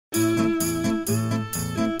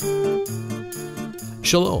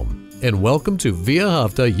Shalom, and welcome to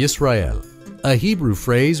V'ahavta Yisrael, a Hebrew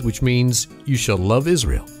phrase which means you shall love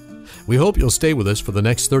Israel. We hope you'll stay with us for the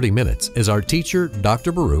next 30 minutes as our teacher,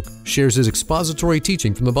 Dr. Baruch, shares his expository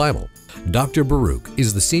teaching from the Bible. Dr. Baruch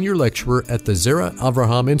is the senior lecturer at the Zera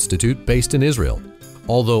Avraham Institute based in Israel.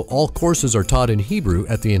 Although all courses are taught in Hebrew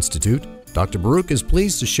at the Institute, Dr. Baruch is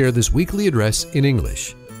pleased to share this weekly address in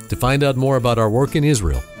English. To find out more about our work in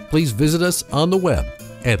Israel, please visit us on the web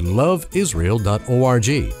at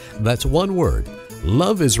LoveIsrael.org. That's one word,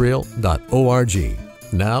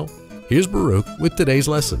 LoveIsrael.org. Now, here's Baruch with today's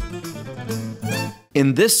lesson.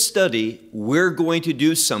 In this study, we're going to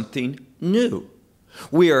do something new.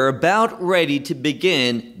 We are about ready to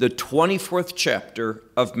begin the 24th chapter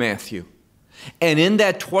of Matthew. And in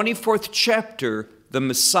that 24th chapter, the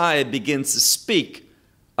Messiah begins to speak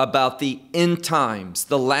about the end times,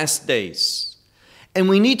 the last days. And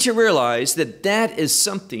we need to realize that that is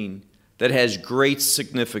something that has great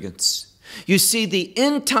significance. You see, the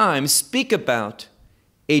end times speak about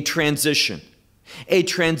a transition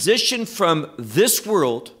from this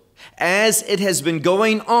world as it has been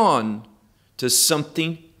going on to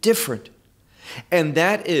something different. And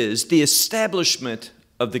that is the establishment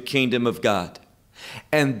of the kingdom of God.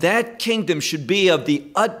 And that kingdom should be of the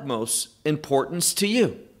utmost importance to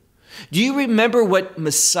you. Do you remember what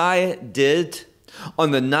Messiah did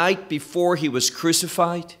on the night before he was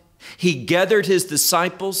crucified? He gathered his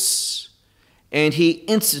disciples and he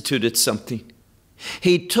instituted something.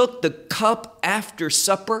 He took the cup after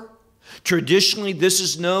supper. Traditionally, this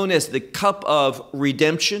is known as the cup of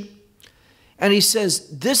redemption. And he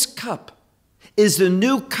says, this cup is the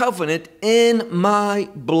new covenant in my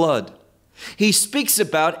blood. He speaks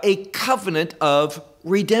about a covenant of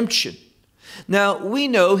redemption. Now, we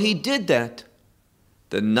know he did that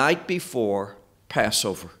the night before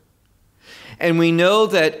Passover. And we know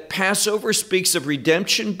that Passover speaks of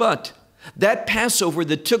redemption, but that Passover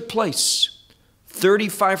that took place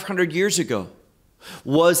 3,500 years ago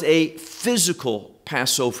was a physical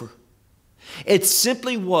Passover. It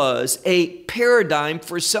simply was a paradigm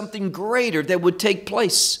for something greater that would take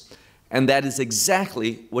place. And that is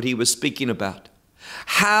exactly what he was speaking about.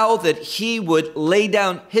 How that he would lay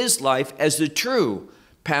down his life as the true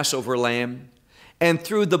Passover lamb, and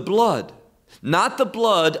through the blood, not the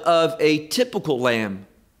blood of a typical lamb,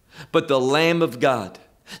 but the Lamb of God,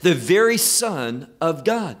 the very Son of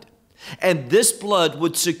God. And this blood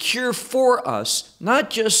would secure for us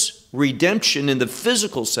not just redemption in the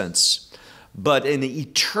physical sense, but an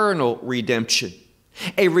eternal redemption,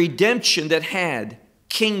 a redemption that had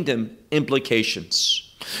kingdom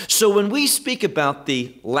implications. So when we speak about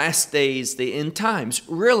the last days, the end times,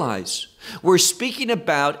 realize we're speaking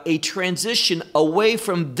about a transition away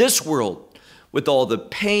from this world with all the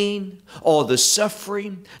pain, all the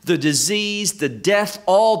suffering, the disease, the death,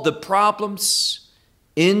 all the problems,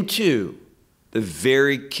 into the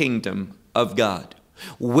very kingdom of God,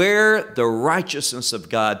 where the righteousness of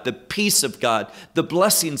God, the peace of God, the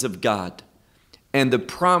blessings of God, and the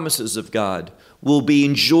promises of God will be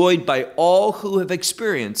enjoyed by all who have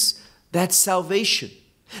experienced that salvation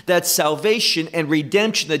and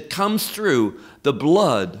redemption that comes through the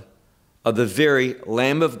blood of the very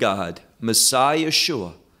Lamb of God, Messiah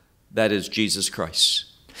Yeshua, that is Jesus Christ.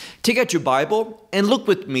 Take out your Bible and look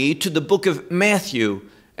with me to the book of Matthew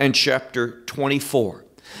and chapter 24.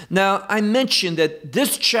 Now, I mentioned that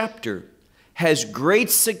this chapter has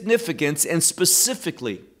great significance, and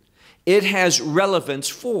specifically, it has relevance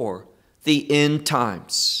for the end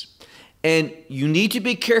times. And you need to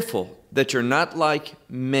be careful that you're not like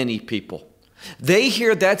many people. They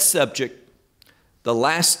hear that subject, the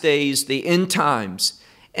last days, the end times,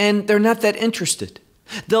 and they're not that interested.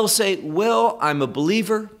 They'll say, well, I'm a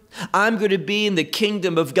believer. I'm going to be in the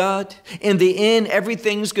kingdom of God. In the end,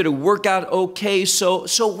 everything's going to work out okay. So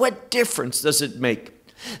what difference does it make?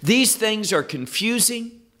 These things are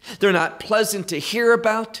confusing. They're not pleasant to hear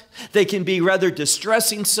about. They can be rather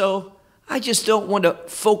distressing. So I just don't want to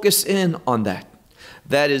focus in on that.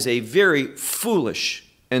 That is a very foolish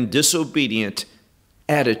and disobedient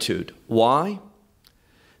attitude. Why?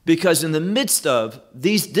 Because in the midst of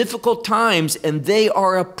these difficult times, and they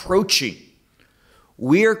are approaching,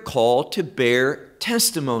 we are called to bear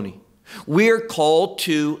testimony. We are called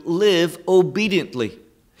to live obediently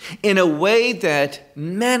in a way that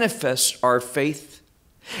manifests our faith.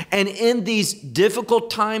 And in these difficult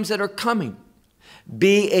times that are coming,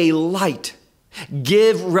 be a light.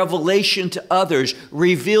 Give revelation to others.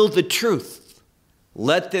 Reveal the truth.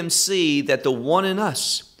 Let them see that the one in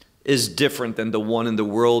us is different than the one in the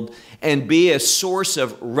world, and be a source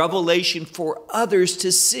of revelation for others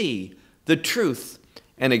to see the truth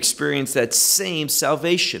and experience that same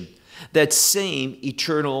salvation, that same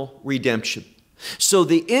eternal redemption. So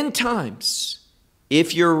the end times,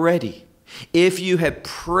 if you're ready, if you have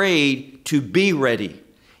prayed to be ready,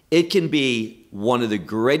 it can be one of the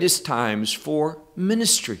greatest times for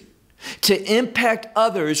ministry, to impact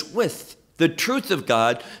others with the truth of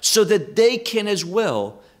God so that they can as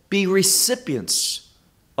well be recipients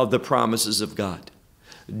of the promises of God.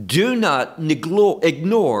 Do not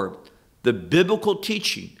ignore the biblical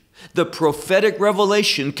teaching, the prophetic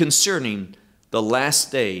revelation concerning the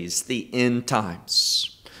last days, the end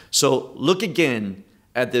times. So look again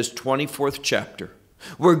at this 24th chapter.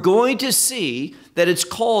 We're going to see that it's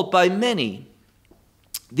called by many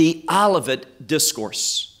the Olivet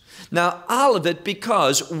Discourse. Now, Olivet,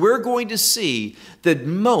 because we're going to see that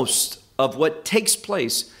most of what takes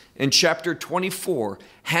place in chapter 24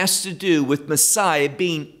 has to do with Messiah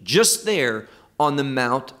being just there on the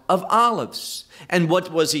Mount of Olives. And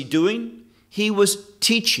what was he doing? He was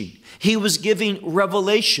teaching. He was giving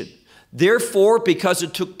revelation. Therefore, because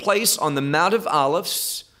it took place on the Mount of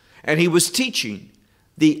Olives, and he was teaching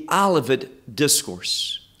the Olivet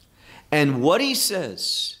Discourse. And what he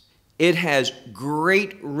says, it has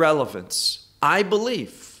great relevance, I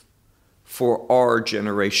believe, for our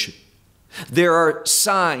generation. There are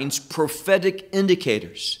signs, prophetic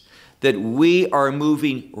indicators that we are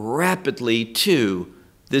moving rapidly to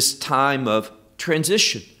this time of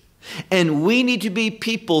transition. And we need to be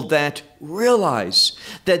people that realize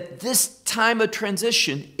that this time of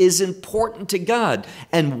transition is important to God.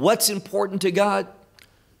 And what's important to God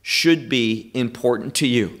should be important to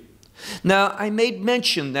you. Now, I made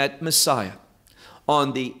mention that Messiah,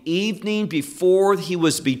 on the evening before he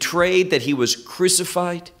was betrayed, that he was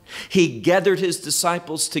crucified, he gathered his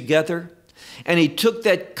disciples together, and he took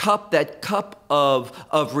that cup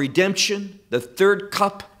of redemption, the third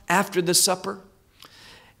cup after the supper.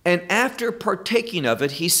 And after partaking of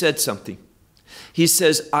it, he said something. He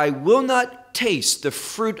says, I will not taste the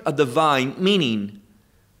fruit of the vine, meaning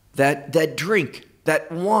that drink,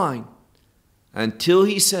 that wine, until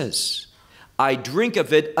he says, I drink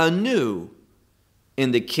of it anew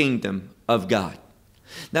in the kingdom of God.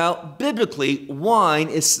 Now, biblically, wine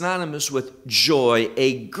is synonymous with joy,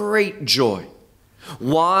 a great joy.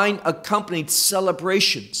 Wine accompanied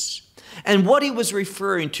celebrations. And what he was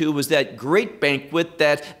referring to was that great banquet,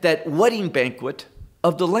 that wedding banquet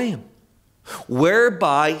of the Lamb,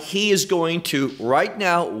 whereby he is going to right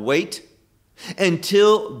now wait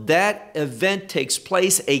until that event takes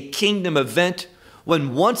place, a kingdom event,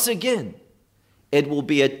 when once again it will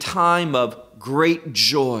be a time of great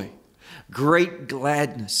joy, great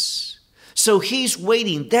gladness. So he's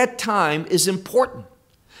waiting. That time is important.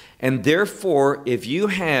 And therefore, if you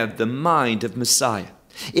have the mind of Messiah,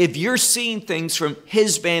 if you're seeing things from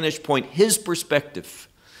his vantage point, his perspective,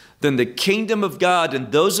 then the kingdom of God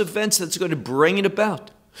and those events that's going to bring it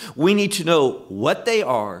about, we need to know what they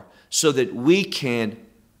are so that we can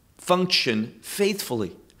function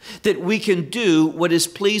faithfully, that we can do what is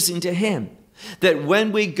pleasing to him, that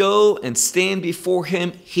when we go and stand before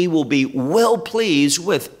him, he will be well pleased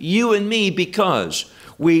with you and me because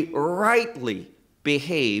we rightly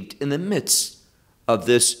behaved in the midst of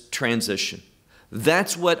this transition.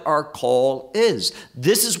 That's what our call is.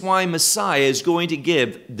 This is why Messiah is going to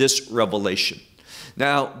give this revelation.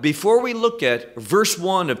 Now, before we look at verse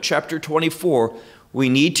 1 of chapter 24, we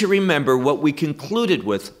need to remember what we concluded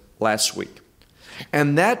with last week.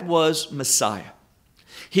 And that was Messiah.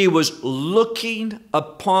 He was looking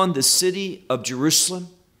upon the city of Jerusalem,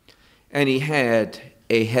 and he had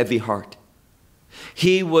a heavy heart.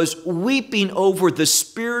 He was weeping over the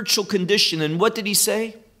spiritual condition. And what did he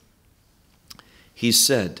say? He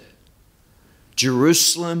said,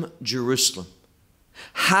 Jerusalem, Jerusalem,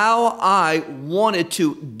 how I wanted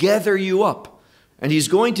to gather you up. And he's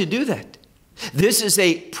going to do that. This is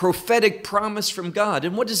a prophetic promise from God.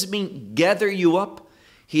 And what does it mean, gather you up?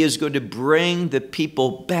 He is going to bring the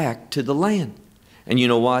people back to the land. And you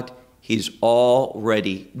know what? He's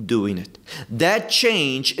already doing it. That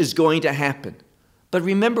change is going to happen. But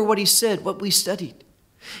remember what he said, what we studied.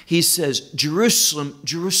 He says, Jerusalem,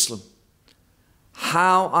 Jerusalem,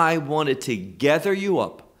 how I wanted to gather you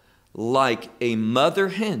up like a mother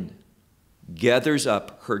hen gathers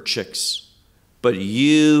up her chicks. But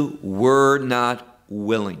you were not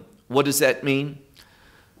willing. What does that mean?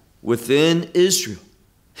 Within Israel,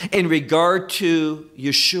 in regard to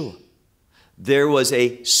Yeshua, there was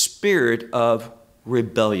a spirit of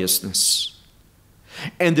rebelliousness.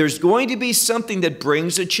 And there's going to be something that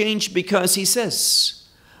brings a change because he says,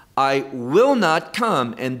 I will not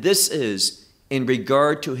come, and this is in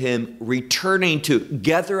regard to him returning to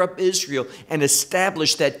gather up Israel and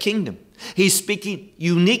establish that kingdom. He's speaking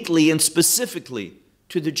uniquely and specifically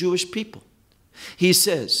to the Jewish people. He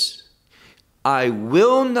says, I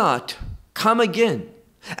will not come again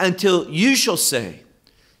until you shall say,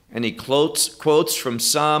 and he quotes from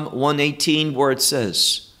Psalm 118 where it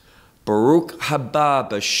says, Baruch haba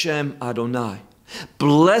b'shem Adonai.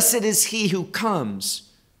 Blessed is he who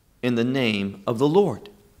comes in the name of the Lord.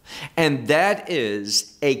 And that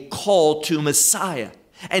is a call to Messiah,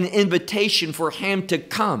 an invitation for him to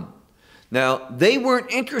come. Now, they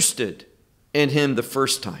weren't interested in him the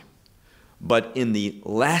first time, but in the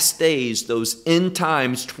last days, those end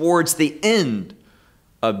times towards the end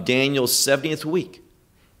of Daniel's 70th week,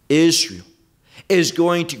 Israel is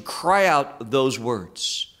going to cry out those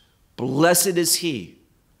words, blessed is he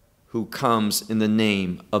who comes in the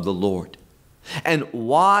name of the Lord. And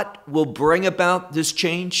what will bring about this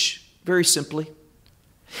change? Very simply,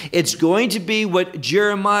 it's going to be what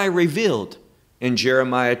Jeremiah revealed in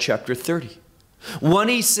Jeremiah chapter 30. When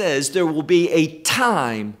he says there will be a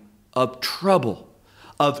time of trouble,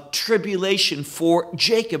 of tribulation for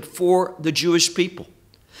Jacob, for the Jewish people.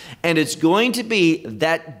 And it's going to be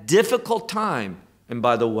that difficult time. And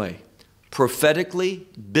by the way, prophetically,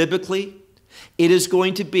 biblically, it is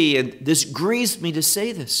going to be, and this grieves me to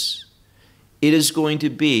say this, it is going to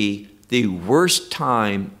be the worst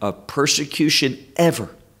time of persecution ever.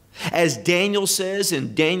 As Daniel says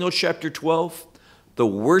in Daniel chapter 12, the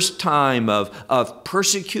worst time of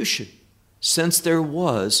persecution since there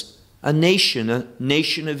was a nation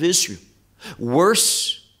of Israel.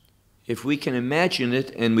 Worse, if we can imagine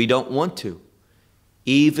it, and we don't want to,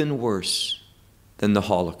 even worse than the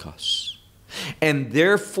Holocaust. And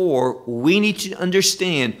therefore, we need to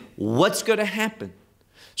understand what's going to happen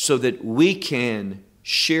so that we can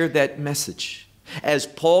share that message. As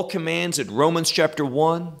Paul commands in Romans chapter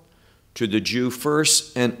 1, to the Jew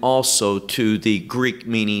first, and also to the Greek,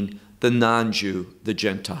 meaning the non-Jew, the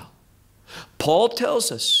Gentile. Paul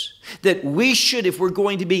tells us that we should, if we're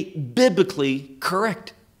going to be biblically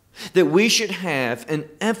correct, that we should have an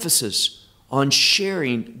emphasis on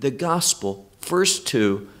sharing the gospel first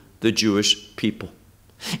to the Jewish people,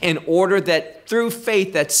 in order that through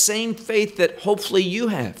faith, that same faith that hopefully you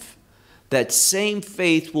have, that same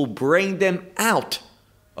faith will bring them out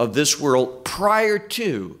of this world prior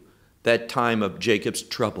to that time of Jacob's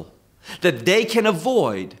trouble, that they can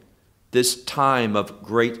avoid this time of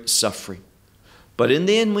great suffering. But in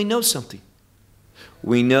the end, we know something.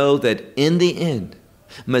 We know that in the end,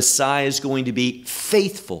 Messiah is going to be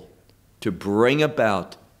faithful to bring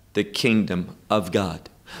about the kingdom of God.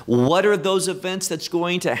 What are those events that's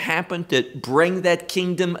going to happen to bring that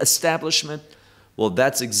kingdom establishment? Well,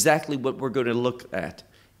 that's exactly what we're going to look at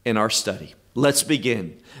in our study. Let's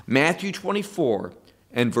begin. Matthew 24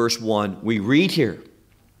 and verse 1. We read here,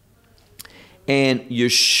 and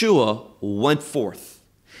Yeshua went forth.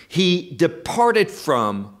 He departed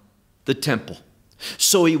from the temple.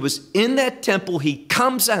 So he was in that temple. He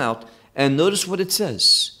comes out, and notice what it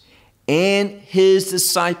says. And his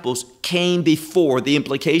disciples came before. The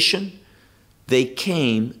implication, they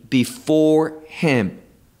came before him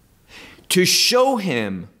to show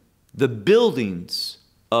him the buildings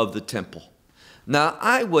of the temple. Now,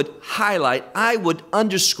 I would highlight, I would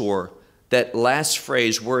underscore that last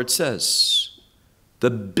phrase where it says, the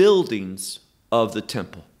buildings of the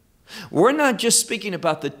temple. We're not just speaking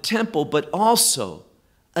about the temple, but also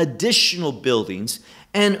additional buildings.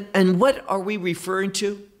 And what are we referring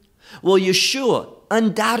to? Well, Yeshua,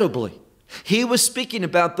 undoubtedly, he was speaking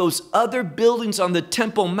about those other buildings on the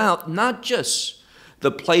Temple Mount, not just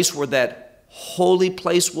the place where that holy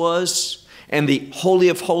place was, and the Holy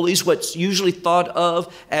of Holies, what's usually thought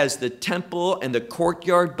of as the temple and the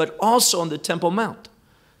courtyard, but also on the Temple Mount,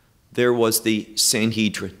 there was the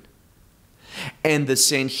Sanhedrin. And the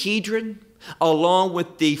Sanhedrin, along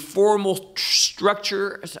with the formal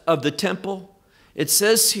structure of the temple, it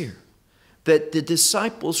says here that the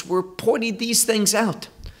disciples were pointing these things out.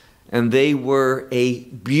 And they were a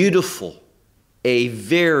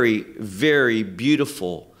very, very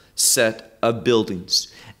beautiful set of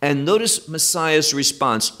buildings. And notice Messiah's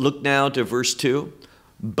response. Look now to verse 2.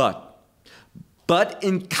 But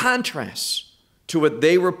in contrast to what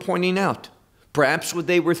they were pointing out, perhaps what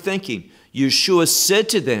they were thinking, Yeshua said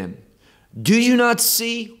to them, do you not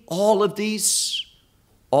see all of these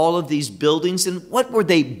buildings? And what were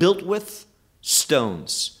they built with?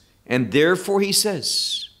 Stones. And therefore he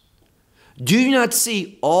says, do you not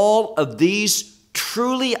see all of these?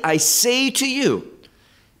 Truly I say to you.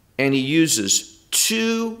 And he uses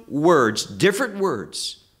two words, different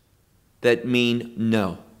words, that mean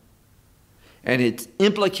no. And its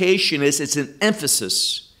implication is it's an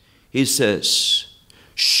emphasis. He says,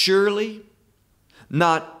 surely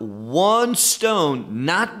not one stone,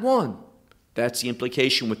 not one. That's the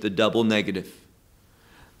implication with the double negative.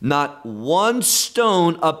 Not one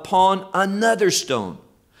stone upon another stone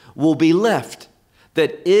will be left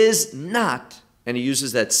that is not, and he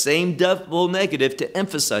uses that same double negative to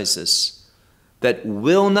emphasize this, that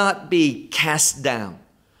will not be cast down.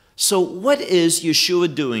 So what is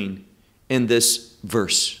Yeshua doing in this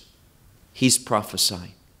verse? He's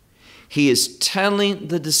prophesying. He is telling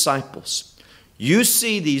the disciples, you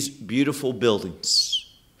see these beautiful buildings.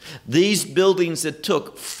 These buildings that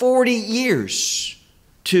took 40 years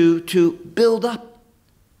to build up.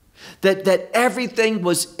 That everything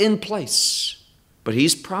was in place. But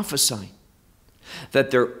he's prophesying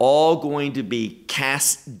that they're all going to be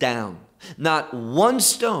cast down. Not one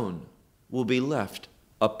stone will be left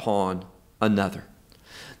upon another.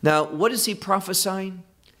 Now, what is he prophesying?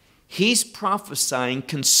 He's prophesying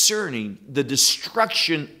concerning the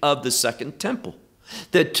destruction of the second temple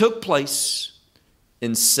that took place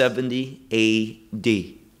in 70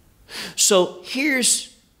 A.D. So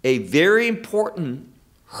here's a very important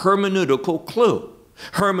hermeneutical clue.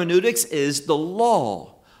 Hermeneutics is the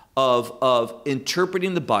law of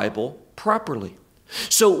interpreting the Bible properly.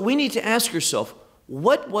 So we need to ask ourselves,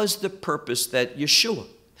 what was the purpose that Yeshua,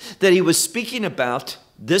 that he was speaking about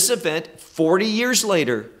this event 40 years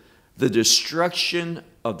later, the destruction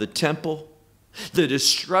of the temple, the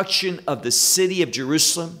destruction of the city of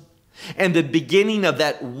Jerusalem, and the beginning of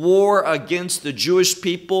that war against the Jewish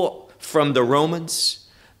people from the Romans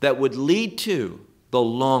that would lead to the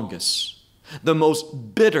longest, the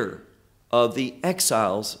most bitter of the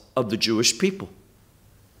exiles of the Jewish people.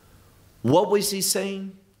 What was he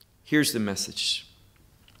saying? Here's the message.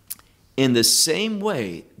 In the same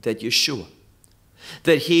way that Yeshua,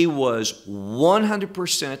 that he was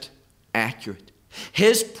 100% accurate.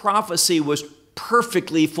 His prophecy was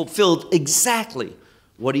perfectly fulfilled, exactly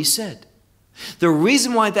what he said. The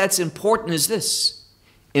reason why that's important is this.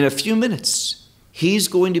 In a few minutes, he's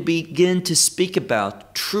going to begin to speak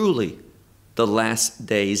about truly the last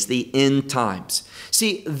days, the end times.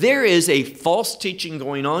 See, there is a false teaching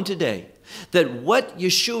going on today that what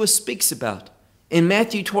Yeshua speaks about in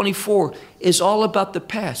Matthew 24 is all about the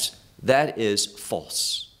past. That is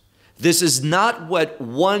false. This is not what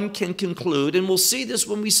one can conclude, and we'll see this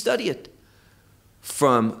when we study it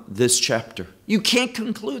from this chapter. You can't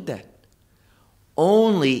conclude that.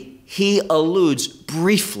 Only he alludes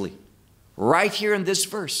briefly, right here in this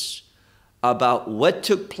verse, about what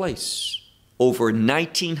took place over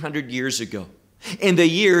 1900 years ago, in the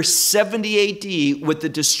year 70 A.D. with the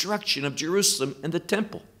destruction of Jerusalem and the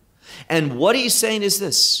temple. And what he's saying is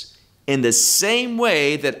this: in the same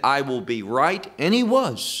way that I will be right, and he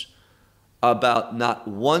was, about not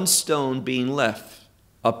one stone being left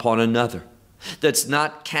upon another that's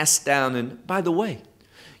not cast down. And by the way,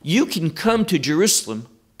 you can come to Jerusalem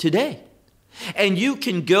today, and you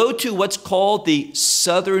can go to what's called the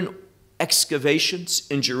southern excavations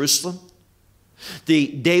in Jerusalem, the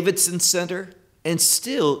Davidson Center, and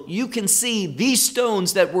still you can see these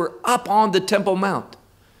stones that were up on the Temple Mount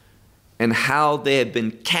and how they have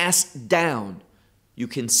been cast down. You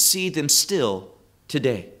can see them still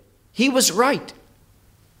today. He was right,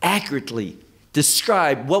 accurately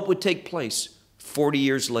described what would take place 40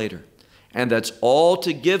 years later. And that's all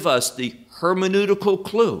to give us the hermeneutical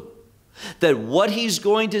clue that what he's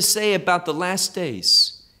going to say about the last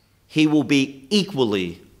days, he will be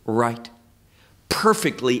equally right,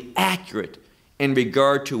 perfectly accurate in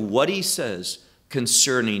regard to what he says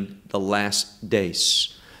concerning the last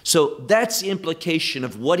days. So that's the implication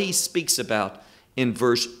of what he speaks about in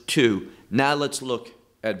verse 2. Now let's look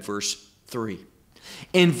at verse 3.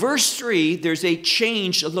 In verse 3, there's a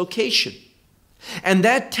change of location. And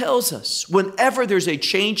that tells us whenever there's a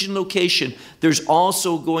change in location, there's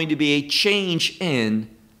also going to be a change in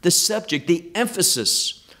the subject, the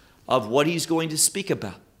emphasis of what he's going to speak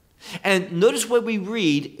about. And notice what we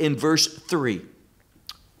read in verse 3.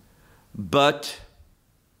 But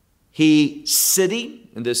he sitting,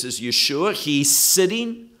 and this is Yeshua, he's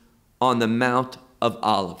sitting on the Mount of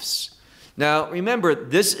Olives. Now remember,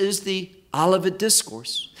 this is the Olivet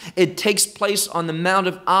Discourse. It takes place on the Mount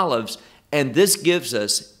of Olives, and this gives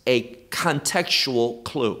us a contextual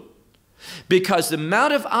clue. Because the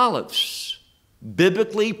Mount of Olives,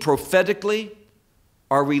 biblically, prophetically,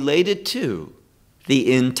 are related to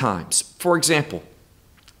the end times. For example,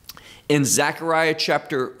 in Zechariah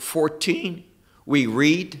chapter 14, we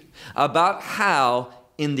read about how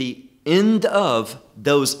in the end of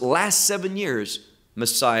those last 7 years,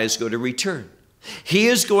 Messiah is going to return. He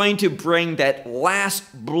is going to bring that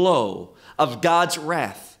last blow of God's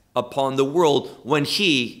wrath upon the world when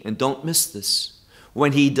he, and don't miss this,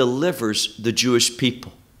 when he delivers the Jewish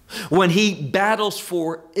people, when he battles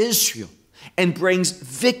for Israel and brings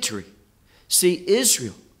victory. See,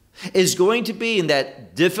 Israel is going to be in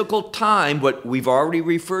that difficult time, what we've already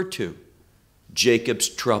referred to, Jacob's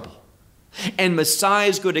trouble. And Messiah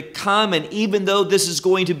is going to come, and even though this is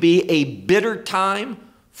going to be a bitter time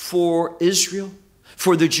for Israel,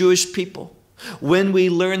 for the Jewish people, when we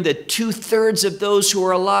learn that 2/3 of those who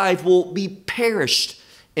are alive will be perished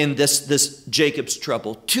in this Jacob's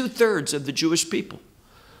trouble, 2/3 of the Jewish people,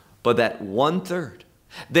 but that 1/3,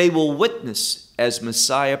 they will witness as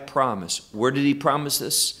Messiah promised. Where did he promise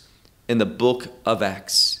this? In the book of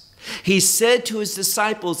Acts. He said to his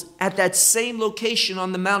disciples at that same location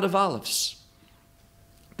on the Mount of Olives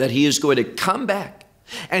that he is going to come back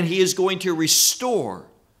and he is going to restore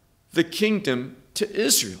the kingdom to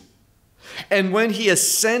Israel. And when he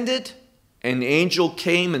ascended, an angel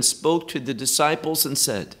came and spoke to the disciples and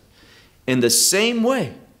said, in the same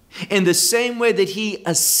way that he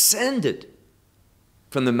ascended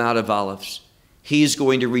from the Mount of Olives, he is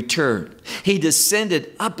going to return. He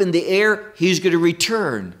descended up in the air, he's going to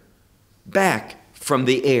return back from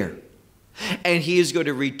the air. And he is going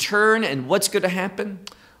to return, and what's going to happen?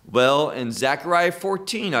 Well, in Zechariah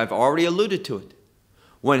 14, I've already alluded to it.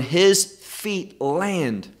 When his feet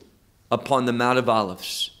land upon the Mount of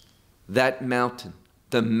Olives, that mountain,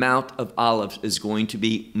 the Mount of Olives, is going to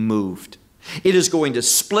be moved. It is going to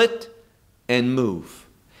split and move.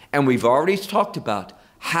 And we've already talked about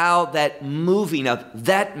how that moving of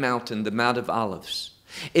that mountain, the Mount of Olives,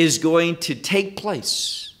 is going to take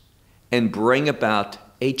place and bring about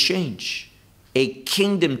a change, a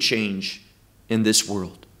kingdom change in this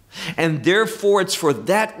world. And therefore, it's for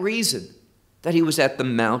that reason that he was at the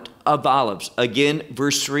Mount of Olives. Again,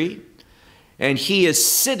 verse 3, and he is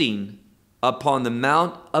sitting upon the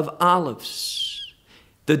Mount of Olives.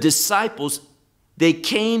 The disciples, they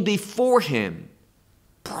came before him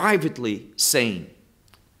privately saying,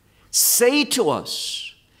 say to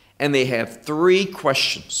us. And they have 3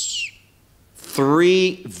 questions,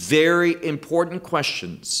 3 very important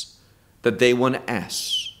questions that they want to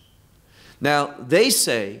ask. Now, they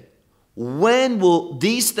say, when will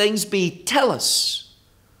these things be? Tell us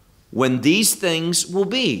when these things will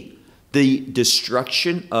be. The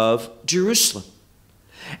destruction of Jerusalem.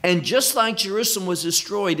 And just like Jerusalem was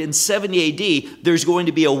destroyed in 70 AD, there's going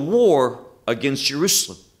to be a war against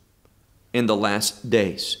Jerusalem in the last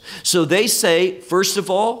days. So they say, first of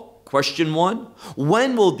all, question 1,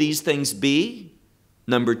 when will these things be?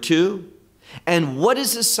 Number 2, and what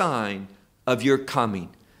is the sign of your coming?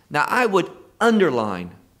 Now, I would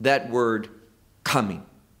underline that word coming.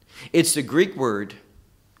 It's the Greek word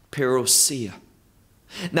parousia.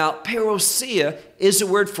 Now, parousia is a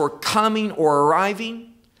word for coming or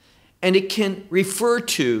arriving, and it can refer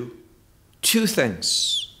to 2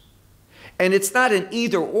 things. And it's not an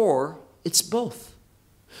either or, it's both.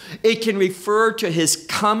 It can refer to his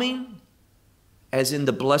coming as in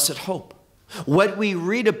the blessed hope. What we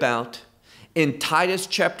read about in Titus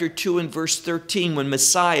chapter 2 and verse 13, when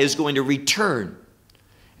Messiah is going to return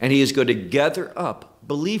and he is going to gather up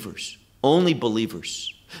believers, only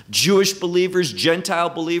believers, Jewish believers, Gentile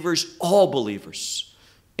believers, all believers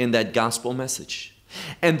in that gospel message.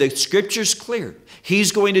 And the scripture's clear.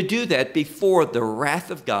 He's going to do that before the wrath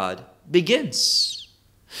of God begins.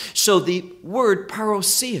 So the word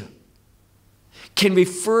parousia can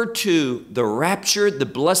refer to the rapture, the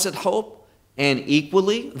blessed hope, and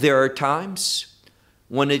equally there are times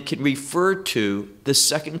when it can refer to the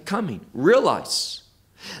second coming. Realize,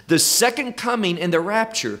 the second coming and the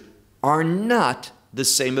rapture are not the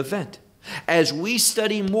same event. As we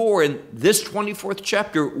study more in this 24th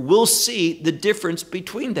chapter, we'll see the difference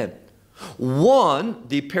between them. One,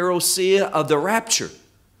 the parousia of the rapture,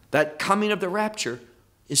 that coming of the rapture,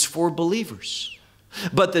 is for believers.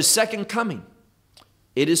 But the second coming,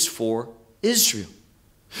 it is for Israel,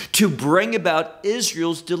 to bring about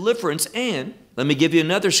Israel's deliverance. And let me give you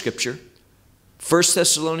another scripture, 1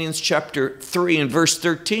 Thessalonians chapter 3 and verse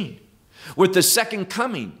 13. With the second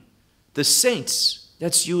coming, the saints,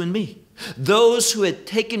 that's you and me, those who had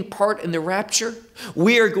taken part in the rapture,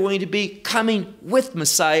 we are going to be coming with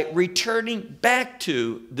Messiah, returning back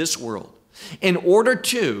to this world in order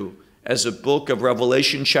to, as the book of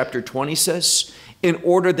Revelation chapter 20 says, in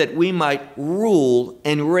order that we might rule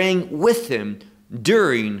and reign with him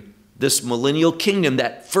during this millennial kingdom,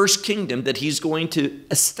 that first kingdom that he's going to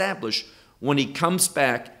establish when he comes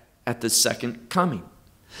back at the second coming.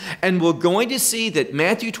 And we're going to see that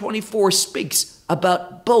Matthew 24 speaks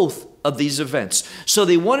about both of these events. So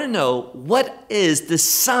they want to know, what is the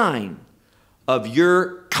sign of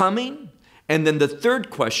your coming? And then the third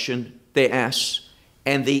question they ask,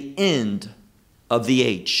 and the end of the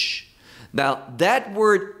age. Now, that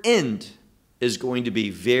word end is going to be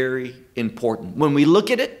very important. When we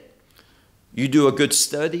look at it, you do a good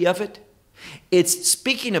study of it, it's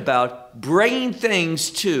speaking about bringing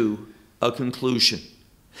things to a conclusion.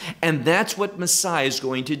 And that's what Messiah is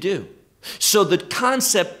going to do. So the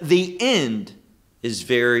concept, the end, is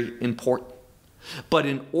very important. But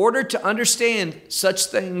in order to understand such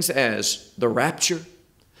things as the rapture,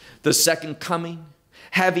 the second coming,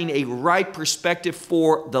 having a right perspective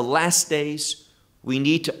for the last days, we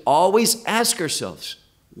need to always ask ourselves,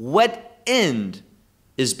 what end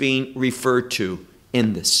is being referred to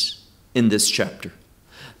in this chapter?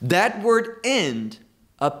 That word end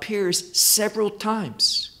appears several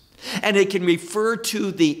times, and it can refer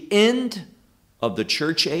to the end of the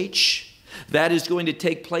church age that is going to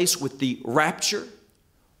take place with the rapture,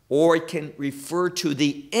 or it can refer to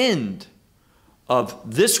the end of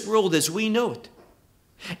this world as we know it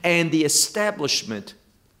and the establishment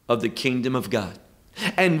of the kingdom of God.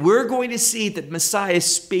 And we're going to see that Messiah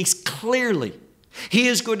speaks clearly. He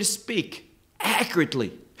is going to speak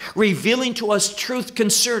accurately, revealing to us truth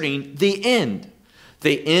concerning the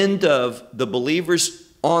end of the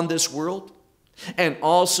believers on this world, and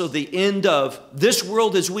also the end of this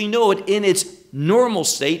world as we know it in its normal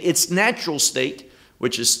state, its natural state,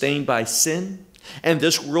 which is stained by sin. And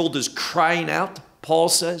this world is crying out, Paul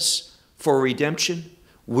says, for redemption.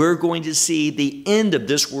 We're going to see the end of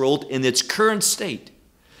this world in its current state,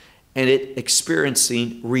 and it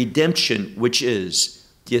experiencing redemption, which is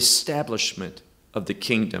the establishment of the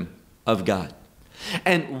kingdom of God.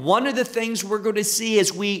 And one of the things we're going to see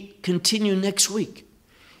as we continue next week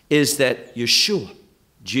is that Yeshua,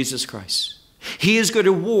 Jesus Christ, he is going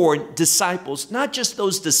to warn disciples, not just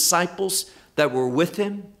those disciples that were with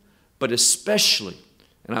him, but especially,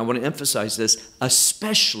 and I want to emphasize this,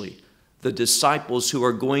 especially the disciples who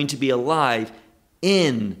are going to be alive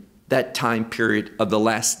in that time period of the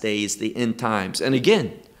last days, the end times. And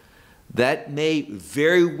again, that may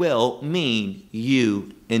very well mean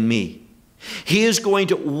you and me. He is going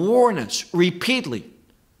to warn us repeatedly,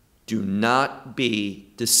 do not be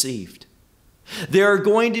deceived. There are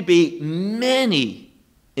going to be many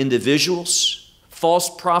individuals,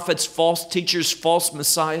 false prophets, false teachers, false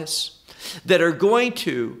messiahs, that are going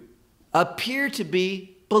to appear to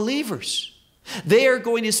be believers. They are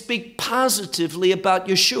going to speak positively about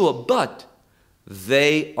Yeshua, but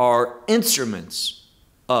they are instruments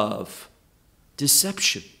of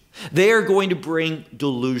deception. They are going to bring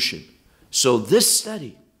delusion. So this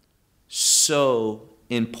study, so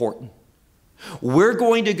important. We're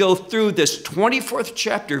going to go through this 24th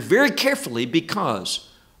chapter very carefully because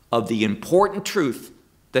of the important truth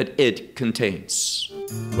that it contains.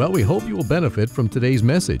 Well, we hope you will benefit from today's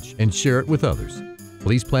message and share it with others.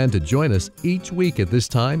 Please plan to join us each week at this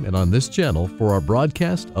time and on this channel for our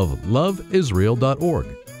broadcast of LoveIsrael.org.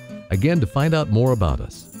 Again, to find out more about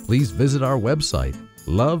us, please visit our website,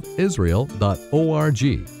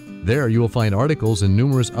 LoveIsrael.org. There you will find articles and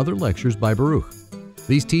numerous other lectures by Baruch.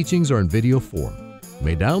 These teachings are in video form. You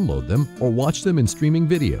may download them or watch them in streaming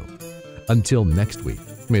video. Until next week,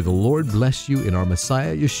 may the Lord bless you in our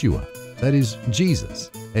Messiah Yeshua, that is Jesus,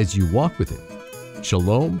 as you walk with him.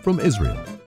 Shalom from Israel.